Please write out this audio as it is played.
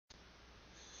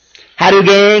Howdy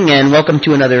gang, and welcome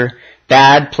to another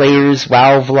Bad Players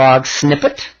WoW Vlog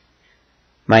Snippet.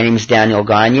 My name is Daniel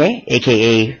Gagne,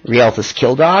 aka Rialthus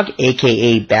Killdog,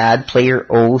 aka Bad Player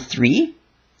 03.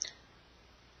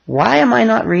 Why am I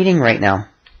not reading right now?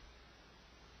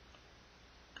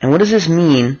 And what does this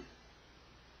mean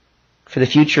for the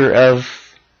future of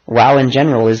WoW in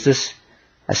general? Is this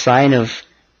a sign of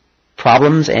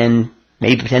problems and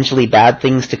maybe potentially bad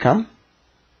things to come?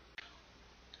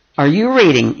 Are you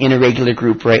raiding in a regular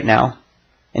group right now?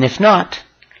 And if not,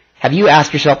 have you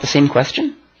asked yourself the same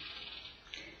question?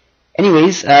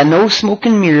 Anyways, no smoke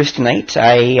and mirrors tonight.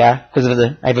 I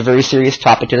have a very serious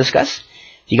topic to discuss.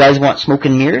 If you guys want smoke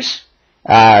and mirrors,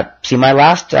 see my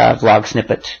last vlog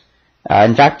snippet.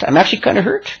 In fact, I'm actually kind of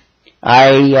hurt.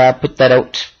 I put that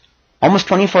out almost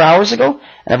 24 hours ago,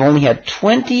 and I've only had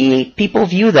 28 people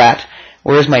view that,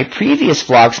 whereas my previous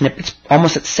vlog snippet's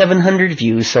almost at 700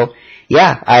 views. So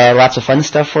yeah, I had lots of fun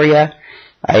stuff for you.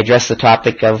 I addressed the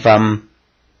topic of the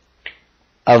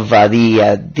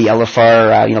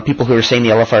LFR, people who are saying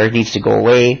the LFR needs to go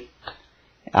away.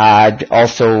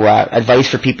 Also, advice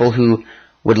for people who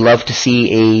would love to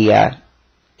see a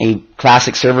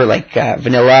classic server like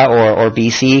Vanilla or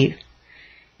BC.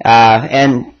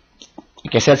 And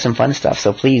like I said, some fun stuff.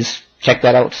 So please check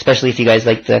that out, especially if you guys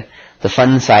like the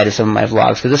fun side of some of my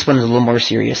vlogs, because this one's a little more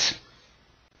serious.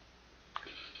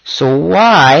 So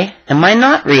why am I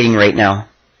not reading right now?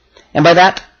 And by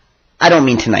that, I don't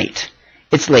mean tonight.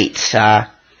 It's late.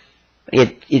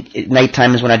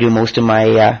 Nighttime is when I do most of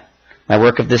my my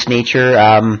work of this nature.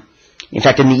 In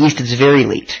fact, in the East, it's very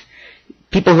late.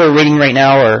 People who are reading right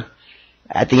now are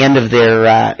at the end of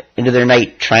their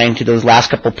night, trying to those last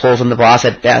couple pulls on the boss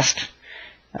at best,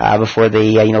 before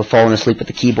they falling asleep at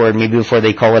the keyboard, maybe before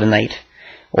they call it a night,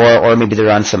 or maybe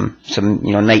they're on some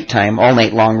nighttime, all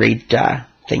night long raid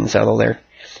things, although they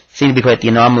seem to be quite the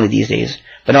anomaly these days.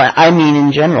 But no, I mean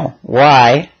in general,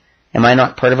 why am I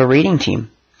not part of a raiding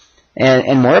team?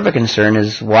 And more of a concern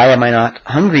is, why am I not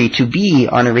hungry to be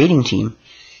on a raiding team?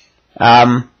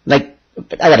 I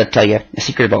gotta tell you a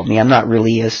secret about me. I'm not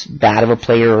really as bad of a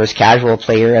player or as casual a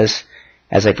player as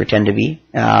I pretend to be,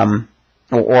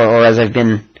 or as I've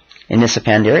been in this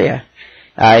Pandaria.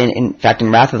 In fact,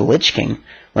 in Wrath of the Lich King,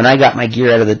 when I got my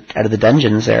gear out of the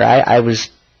dungeons there, I was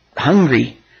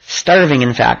hungry, starving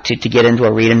in fact, to get into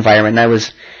a raid environment, and I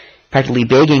was practically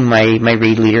begging my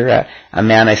raid leader, a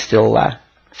man I still have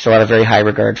a very high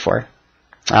regard for,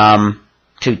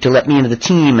 to let me into the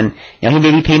team. And he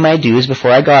made me pay my dues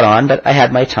before I got on, but I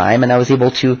had my time, and I was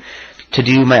able to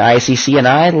do my ICC, and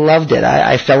I loved it.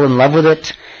 I fell in love with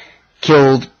it,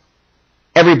 killed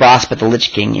every boss but the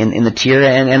Lich King in the tier,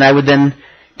 and I would then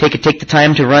take the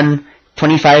time to run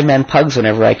 25-man pugs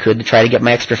whenever I could to try to get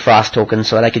my extra frost tokens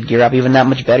so that I could gear up even that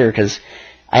much better, because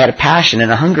I had a passion and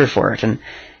a hunger for it, and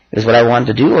it was what I wanted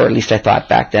to do, or at least I thought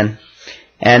back then.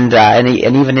 And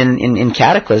even in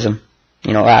Cataclysm,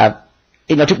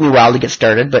 it took me a while to get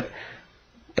started, but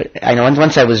I know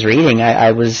once I was raiding, I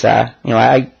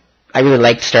really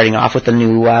liked starting off with the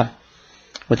new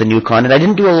content. I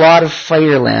didn't do a lot of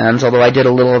Firelands, although I did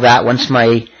a little of that once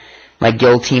my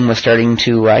guild team was starting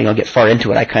to get far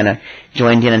into it. I kind of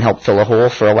joined in and helped fill a hole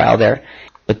for a while there.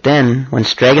 But then, when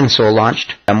Dragon Soul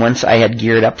launched, and once I had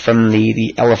geared up from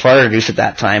the LFR reduce at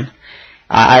that time,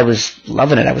 I was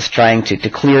loving it. I was trying to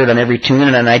clear it on every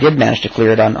tune, and I did manage to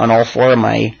clear it on all four of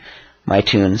my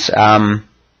tunes. And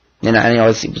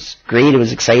it was great. It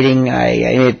was exciting.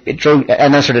 It drove,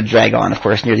 and then sort of drag on, of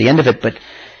course, near the end of it. But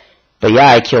yeah,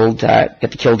 I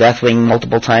got to kill Deathwing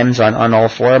multiple times on all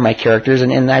four of my characters,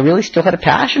 and I really still had a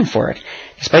passion for it,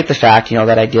 despite the fact,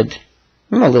 that I did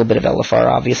a little bit of LFR,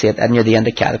 obviously, near the end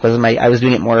of Cataclysm. I was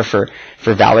doing it more for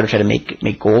Valor to try to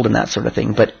make gold and that sort of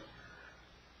thing. But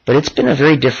it's been a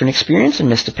very different experience in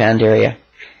Mist of Pandaria.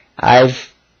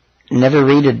 I've never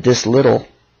raided this little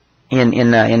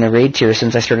in a raid tier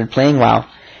since I started playing WoW,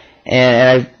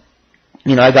 and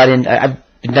I got in. I've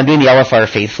been doing the LFR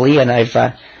faithfully, and I've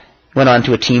went on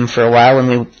to a team for a while, and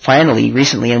we finally,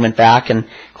 recently, went back and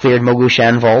cleared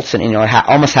Mogushan vaults, and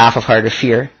almost half of Heart of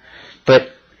Fear. But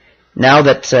now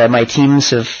that my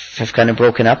teams have kind of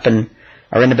broken up and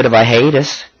are in a bit of a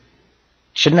hiatus,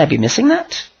 shouldn't I be missing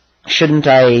that? Shouldn't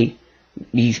I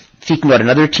be seeking out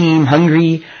another team,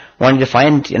 hungry, wanting to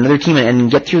find another team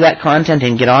and get through that content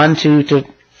and get on to the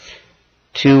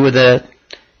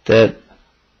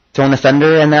Throne of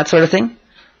Thunder and that sort of thing?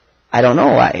 I don't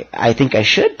know. I think I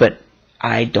should, but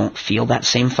I don't feel that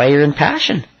same fire and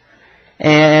passion.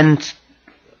 And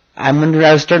I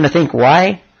was starting to think,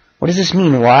 why? What does this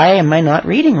mean? Why am I not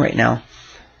reading right now?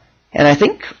 And I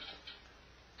think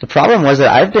the problem was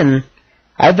that I've been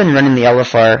running the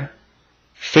LFR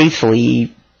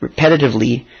faithfully,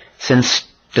 repetitively since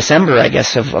December, I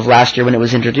guess, of last year when it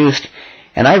was introduced.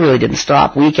 And I really didn't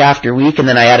stop week after week, and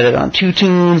then I added it on 2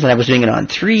 tunes, and I was doing it on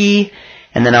 3,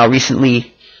 and then now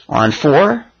recently on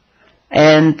 4,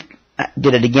 and I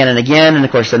did it again and again, and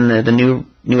of course then the new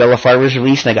LFR was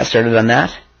released, and I got started on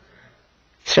that.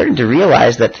 Starting to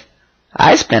realize that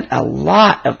I spent a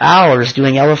lot of hours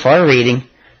doing LFR raiding,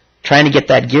 trying to get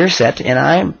that gear set, and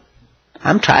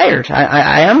I'm tired.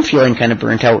 I am feeling kind of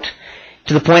burnt out,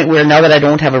 to the point where now that I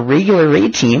don't have a regular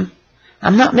raid team,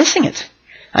 I'm not missing it.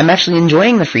 I'm actually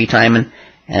enjoying the free time and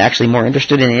actually more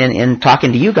interested in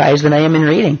talking to you guys than I am in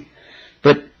raiding.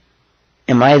 But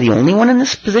am I the only one in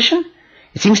this position?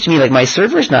 It seems to me like my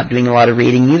server's not doing a lot of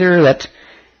raiding either, that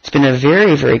it's been a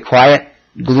very, very quiet,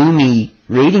 gloomy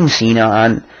raiding scene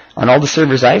on all the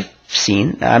servers I've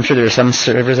seen. I'm sure there are some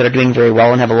servers that are doing very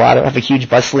well and have a huge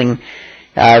bustling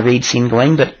raid scene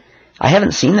going, but I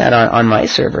haven't seen that on my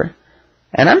server.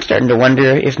 And I'm starting to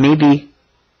wonder if maybe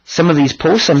some of these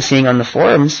posts I'm seeing on the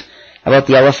forums about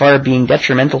the LFR being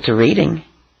detrimental to raiding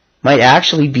might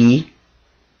actually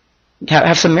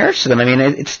have some merits to them. I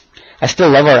mean, I still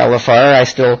love our LFR. I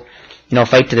still,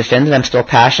 fight to defend it. I'm still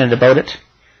passionate about it.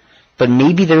 But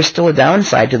maybe there's still a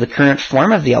downside to the current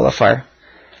form of the LFR.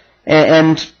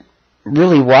 And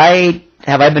really, why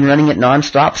have I been running it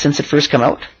non-stop since it first came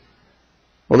out?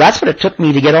 Well, that's what it took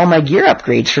me to get all my gear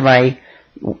upgrades for my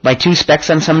 2 specs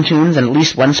on some tunes and at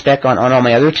least 1 spec on all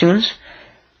my other tunes.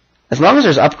 As long as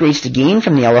there's upgrades to gain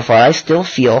from the LFR, I still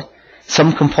feel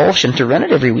some compulsion to run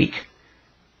it every week.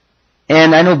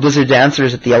 And I know Blizzard's answer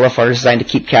is that the LFR is designed to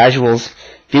keep casuals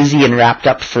busy and wrapped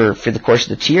up for the course of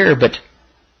the tier, but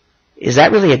is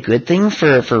that really a good thing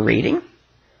for raiding?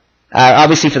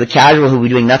 Obviously for the casual who would be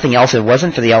doing nothing else if it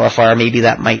wasn't for the LFR, maybe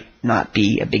that might not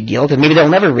be a big deal, because maybe they'll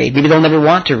never raid, maybe they'll never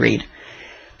want to raid.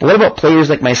 But what about players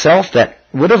like myself that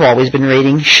would have always been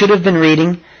raiding, should have been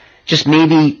raiding, just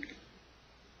maybe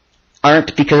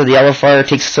aren't because of the LFR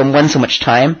takes so much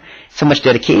time, so much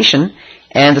dedication,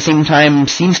 and at the same time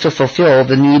seems to fulfill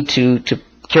the need to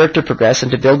character progress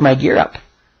and to build my gear up.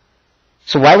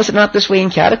 So why was it not this way in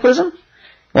Cataclysm?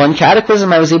 Well, in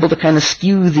Cataclysm I was able to kind of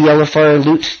skew the LFR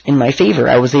loot in my favor.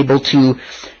 I was able to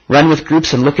run with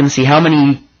groups and look and see how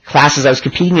many classes I was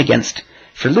competing against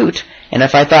for loot, and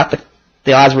if I thought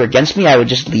the odds were against me, I would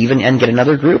just leave and get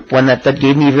another group, one that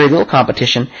gave me very little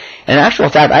competition. And in actual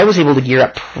fact, I was able to gear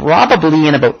up probably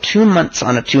in about 2 months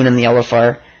on a tune in the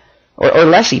LFR, or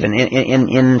less even,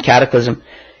 in Cataclysm.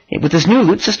 With this new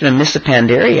loot system in Mists of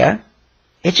Pandaria,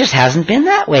 it just hasn't been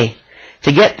that way.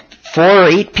 To get 4 or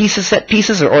 8 set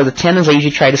pieces, or the 10 as I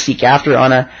usually try to seek after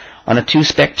on a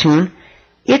 2-spec tune,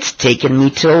 it's taken me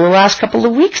till the last couple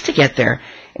of weeks to get there.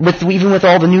 Even with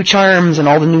all the new charms and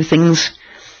all the new things,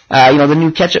 the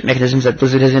new catch-up mechanisms that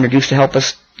Blizzard has introduced to help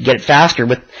us get it faster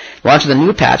with the launch of the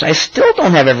new patch, I still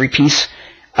don't have every piece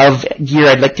of gear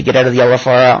I'd like to get out of the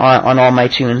LFR on all my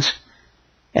tunes.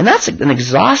 And that's an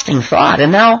exhausting thought.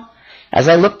 And now, as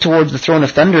I look towards the Throne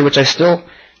of Thunder, which I still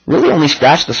really only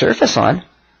scratched the surface on,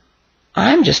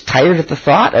 I'm just tired at the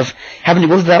thought of having to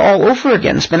go through that all over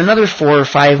again, spend another 4 or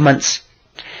 5 months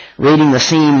raiding the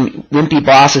same wimpy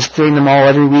bosses, clearing them all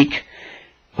every week,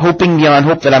 hoping beyond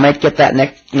hope that I might get that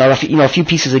next, a few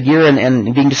pieces of gear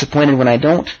and being disappointed when I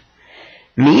don't.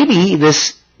 Maybe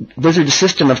this Blizzard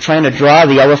system of trying to draw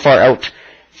the LFR out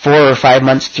 4 or 5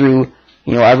 months through,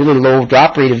 a really low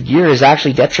drop rate of gear is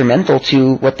actually detrimental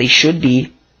to what they should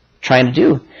be trying to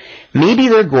do. Maybe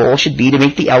their goal should be to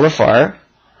make the LFR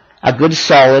a good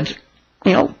solid,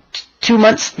 2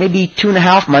 months, maybe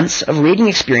 2.5 months of raiding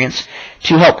experience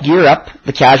to help gear up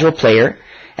the casual player,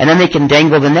 and then they can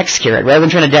dangle the next carrot. Rather than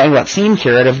trying to dangle that same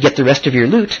carrot of get the rest of your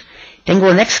loot, dangle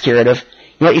the next carrot of,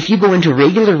 if you go into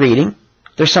regular raiding,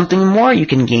 there's something more you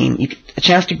can gain. A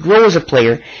chance to grow as a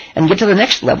player and get to the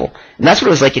next level. And that's what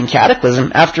it was like in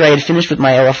Cataclysm. After I had finished with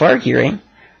my LFR gearing,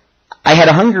 I had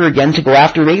a hunger again to go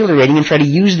after regular raiding and try to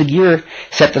use the gear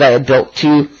set that I had built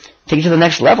to take it to the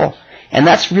next level. And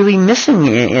that's really missing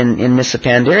in Mists of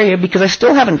Pandaria, because I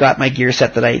still haven't got my gear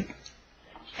set that I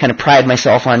kind of pride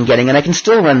myself on getting, and I can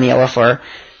still run the LFR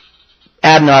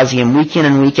ad nauseum week in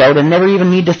and week out and never even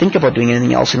need to think about doing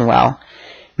anything else in WoW.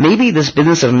 Maybe this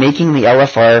business of making the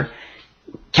LFR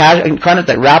content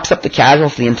that wraps up the casual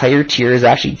for the entire tier is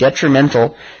actually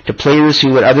detrimental to players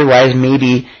who would otherwise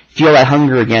maybe feel that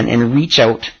hunger again and reach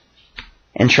out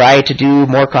and try to do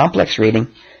more complex raiding.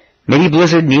 Maybe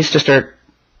Blizzard needs to start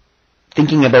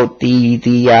thinking about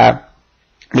maybe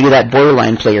that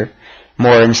borderline player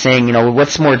more and saying,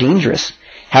 what's more dangerous?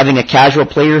 Having a casual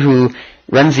player who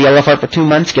runs the LFR for 2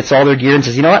 months, gets all their gear and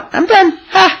says, I'm done.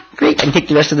 Great. I can take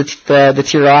the rest of the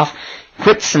tier off,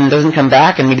 quits and doesn't come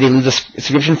back, and maybe they lose a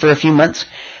subscription for a few months,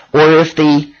 or if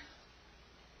they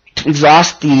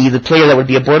exhaust the player that would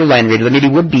be a borderline raider, that maybe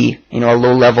would be, a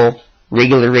low-level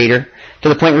regular raider, to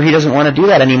the point where he doesn't want to do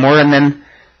that anymore, and then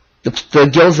the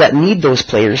guilds that need those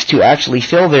players to actually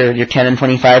fill their 10 and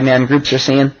 25-man groups are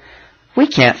saying, we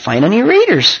can't find any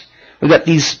raiders. We've got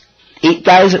these 8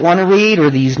 guys that want to raid, or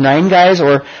these 9 guys,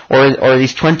 or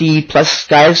these 20-plus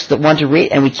guys that want to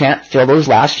raid, and we can't fill those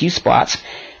last few spots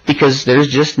because there's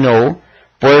just no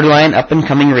borderline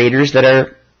up-and-coming raiders that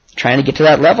are trying to get to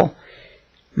that level.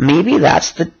 Maybe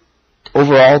that's the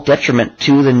overall detriment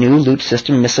to the new loot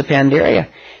system in Mists of Pandaria.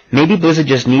 Maybe Blizzard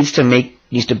just needs to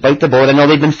bite the bullet. I know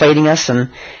they've been fighting us,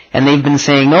 and they've been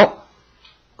saying, no,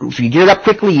 if you geared up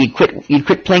quickly, you'd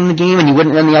quit playing the game and you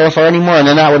wouldn't run the LFR anymore, and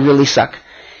then that would really suck.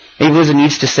 Maybe Blizzard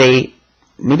needs to say,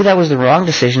 maybe that was the wrong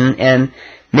decision, and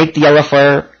make the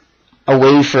LFR a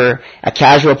way for a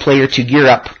casual player to gear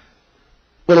up a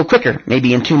little quicker,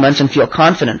 maybe in 2 months, and feel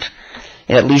confident,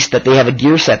 at least that they have a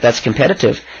gear set that's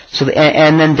competitive.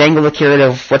 And then dangle the carrot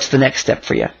of what's the next step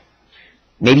for you.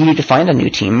 Maybe you need to find a new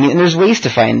team. And there's ways to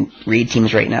find raid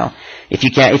teams right now. If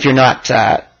you're not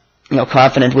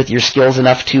confident with your skills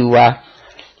enough to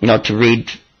to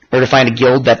raid or to find a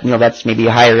guild that that's maybe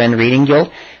a higher end raiding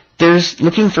guild, there's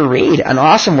Looking for Raid, an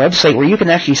awesome website where you can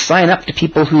actually sign up to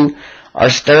people who are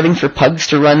starting for pugs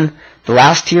to run the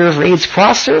last tier of raids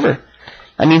cross server.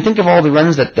 I mean, think of all the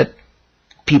runs that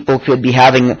people could be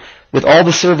having with all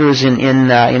the servers in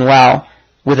WoW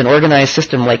with an organized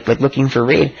system like Looking for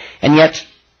Raid, and yet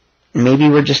maybe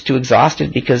we're just too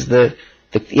exhausted because the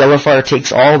LFR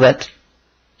takes all that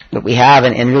we have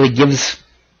and really gives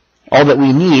all that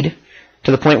we need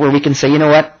to the point where we can say, you know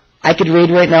what, I could raid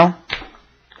right now.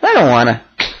 I don't wanna.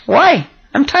 Why?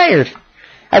 I'm tired.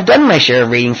 I've done my share of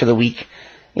raiding for the week.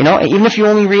 Even if you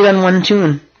only raid on one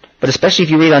toon, but especially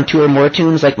if you raid on 2 or more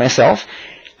toons like myself,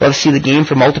 love to see the game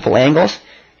from multiple angles.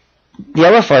 The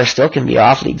LFR still can be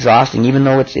awfully exhausting, even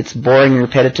though it's boring and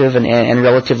repetitive and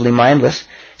relatively mindless.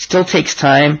 Still takes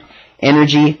time,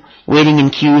 energy, waiting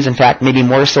in queues, in fact, maybe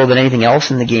more so than anything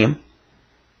else in the game.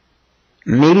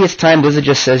 Maybe it's time Blizzard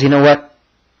just says, you know what,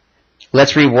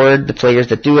 let's reward the players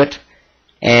that do it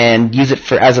and use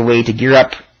it as a way to gear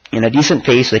up in a decent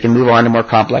pace so they can move on to more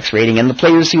complex raiding. And the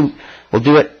players who will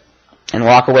do it and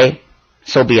walk away,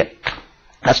 so be it.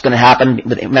 That's going to happen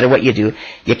no matter what you do.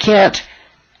 You can't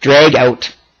drag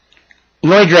out,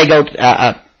 you only drag out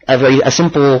a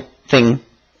simple thing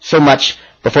so much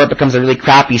before it becomes a really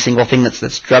crappy single thing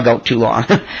that's drug out too long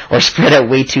or spread out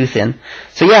way too thin.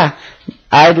 So yeah,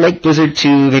 I'd like Blizzard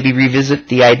to maybe revisit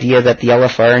the idea that the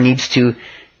LFR needs to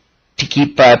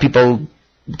keep people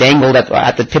dangled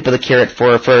at the tip of the carrot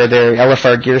for their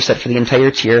LFR gear set for the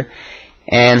entire tier,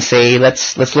 and say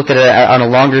let's look at it on a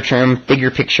longer term,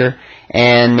 bigger picture,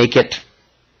 and make it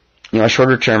a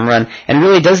shorter term run. And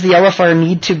really, does the LFR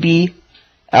need to be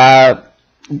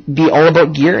all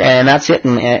about gear and that's it?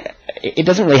 And it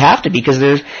doesn't really have to be,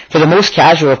 because for the most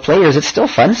casual of players, it's still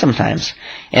fun sometimes.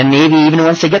 And maybe even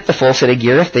once they get the full set of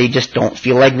gear, if they just don't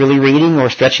feel like really raiding or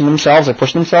stretching themselves or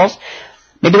pushing themselves,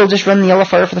 maybe they'll just run the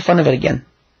LFR for the fun of it again,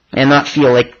 and not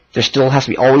feel like there still has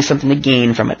to be always something to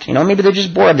gain from it. Maybe they're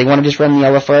just bored. They want to just run the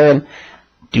LFR and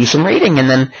do some raiding, and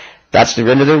then that's the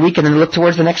end of their week, and then look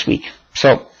towards the next week.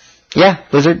 So, yeah,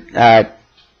 Blizzard,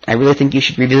 I really think you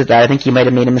should revisit that. I think you might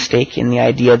have made a mistake in the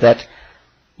idea that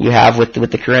you have with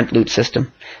the current loot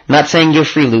system. I'm not saying give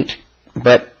free loot,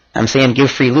 but I'm saying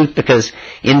give free loot, because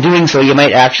in doing so you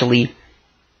might actually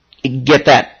get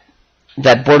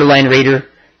that borderline raider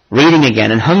raiding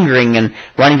again and hungering and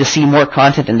wanting to see more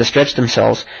content and to stretch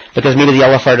themselves, because maybe the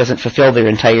LFR doesn't fulfill their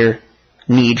entire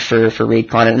need for raid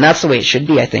content. And that's the way it should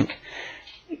be, I think.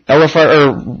 LFR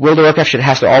or World of Warcraft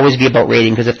has to always be about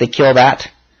raiding, because if they kill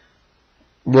that,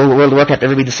 will World of Warcraft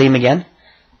ever be the same again?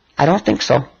 I don't think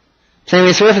so. So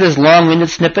anyway, sorry for this long-winded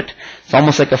snippet. It's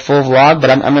almost like a full vlog, but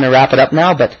I'm going to wrap it up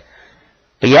now. But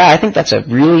yeah, I think that's a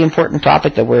really important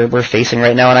topic that we're facing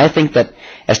right now, and I think that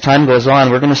as time goes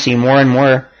on, we're going to see more and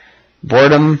more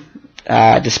boredom,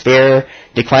 despair,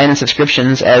 decline in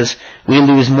subscriptions as we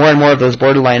lose more and more of those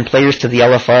borderline players to the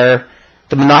LFR,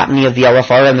 the monotony of the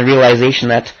LFR, and the realization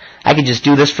that I could just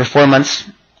do this for 4 months,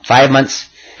 5 months,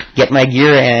 get my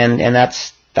gear, and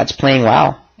that's playing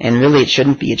WoW. And really, it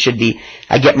shouldn't be. It should be,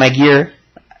 I get my gear,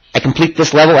 I complete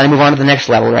this level, and I move on to the next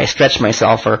level where I stretch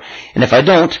myself. And if I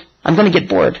don't, I'm going to get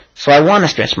bored. So I want to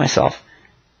stretch myself.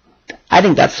 I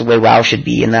think that's the way WoW should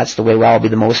be, and that's the way WoW will be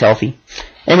the most healthy.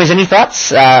 Anyways, any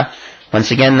thoughts? Once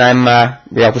again, I'm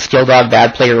Real the Skill Dog,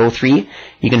 Bad Player 03.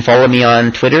 You can follow me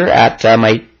on Twitter at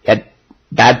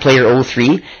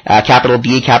badplayer03, capital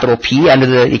B, capital P, under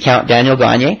the account Daniel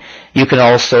Gagne. You can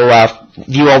also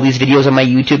view all these videos on my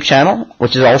YouTube channel,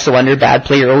 which is also under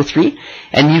badplayer03.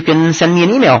 And you can send me an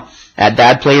email at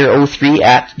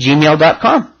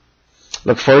badplayer03@gmail.com.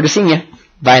 Look forward to seeing you.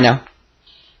 Bye now.